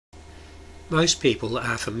Most people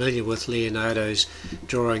are familiar with Leonardo's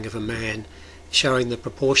drawing of a man showing the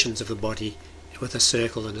proportions of the body with a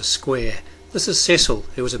circle and a square. This is Cecil,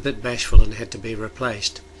 who was a bit bashful and had to be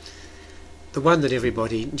replaced. The one that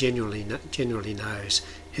everybody generally knows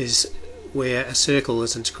is where a circle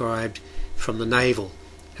is inscribed from the navel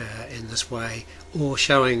in this way, or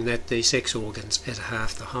showing that the sex organs at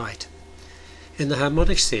half the height. In the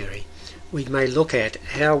harmonics theory, we may look at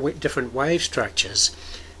how different wave structures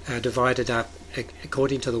are divided up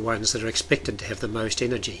according to the ones that are expected to have the most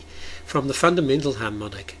energy. From the fundamental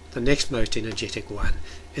harmonic, the next most energetic one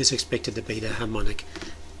is expected to be the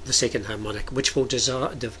second harmonic, which will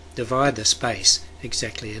divide the space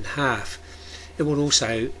exactly in half. It will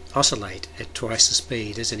also oscillate at twice the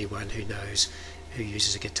speed, as anyone who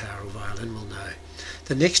uses a guitar or violin will know.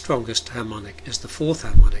 The next strongest harmonic is the fourth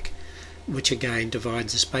harmonic, which again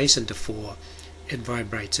divides the space into four and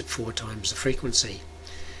vibrates at 4 times the frequency.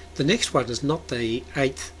 The next one is not the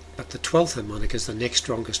 8th, but the 12th harmonic is the next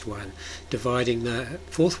strongest one, dividing the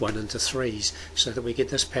fourth one into 3s, so that we get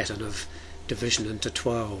this pattern of division into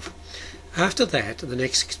 12. After that, the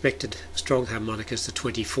next expected strong harmonic is the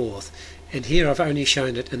 24th, and here I've only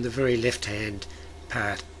shown it in the very left-hand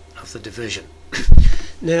part of the division.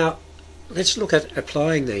 Now, let's look at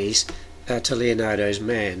applying these to Leonardo's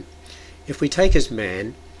man. If we take his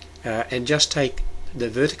man and just take the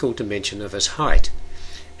vertical dimension of his height,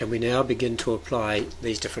 and we now begin to apply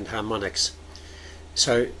these different harmonics.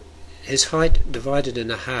 So his height divided in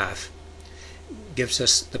a half gives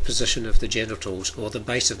us the position of the genitals, or the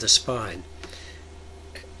base of the spine.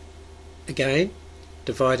 Again,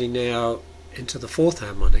 dividing now into the fourth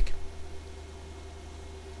harmonic,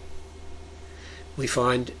 we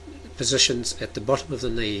find positions at the bottom of the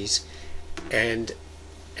knees and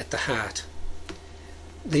at the heart.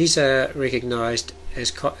 These are recognized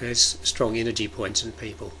as strong energy points in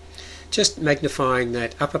people. Just magnifying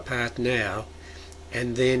that upper part now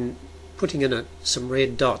and then putting in some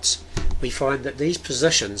red dots, we find that these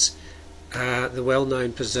positions are the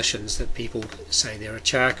well-known positions that people say there are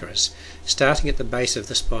chakras, starting at the base of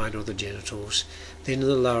the spine or the genitals, then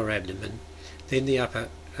the lower abdomen, then the upper,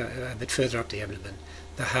 a bit further up the abdomen,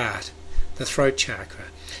 the heart, the throat chakra.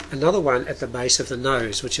 Another one at the base of the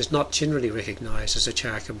nose, which is not generally recognized as a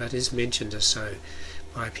chakra but is mentioned as so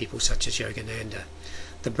by people such as Yogananda.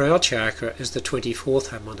 The brow chakra is the 24th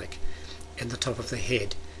harmonic, and the top of the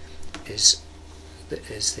head is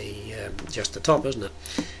just the top, isn't it?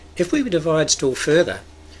 If we divide still further,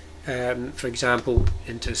 for example,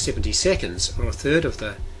 into 70 seconds, or a third of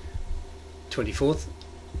the 24th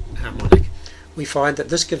harmonic, we find that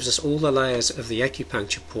this gives us all the layers of the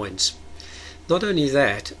acupuncture points. Not only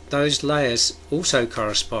that, those layers also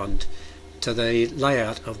correspond to the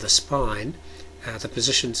layout of the spine, the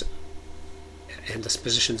positions and the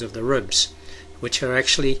positions of the ribs, which are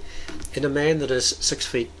actually, in a man that is 6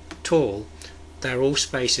 feet tall, they're all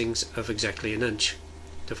spacings of exactly an inch,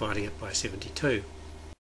 dividing it by 72.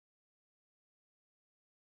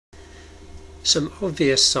 Some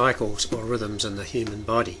obvious cycles or rhythms in the human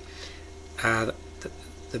body are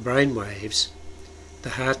the brain waves, the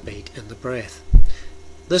heartbeat and the breath.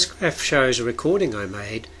 This graph shows a recording I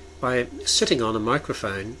made by sitting on a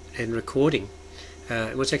microphone and recording.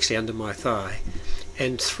 It was actually under my thigh,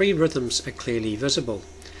 and 3 rhythms are clearly visible.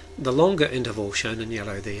 The longer interval shown in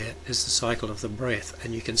yellow there is the cycle of the breath,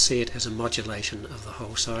 and you can see it as a modulation of the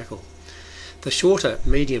whole cycle. The shorter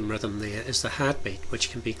medium rhythm there is the heartbeat, which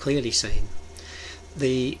can be clearly seen.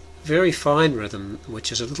 The very fine rhythm,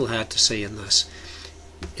 which is a little hard to see in this,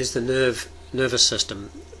 is the nervous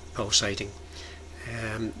system pulsating,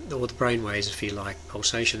 or the brain waves, if you like,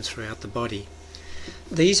 pulsations throughout the body.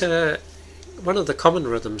 These are one of the common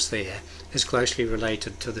rhythms there is closely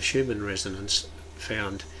related to the Schumann resonance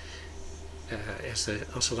found as the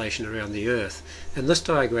oscillation around the Earth. And this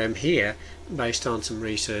diagram here, based on some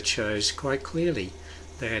research, shows quite clearly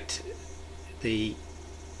that the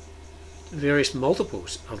various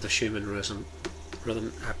multiples of the Schumann rhythm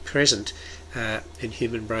are present in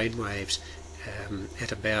human brain waves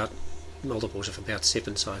at about multiples of about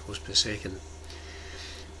 7 cycles per second.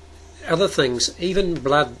 Other things, even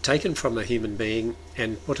blood taken from a human being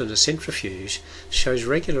and put in a centrifuge shows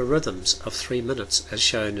regular rhythms of 3 minutes, as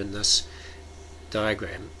shown in this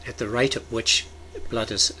diagram, at the rate at which blood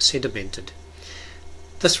is sedimented.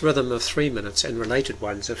 This rhythm of 3 minutes and related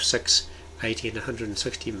ones of 6, 80 and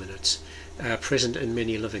 160 minutes are present in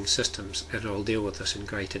many living systems, and I'll deal with this in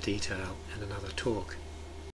greater detail in another talk.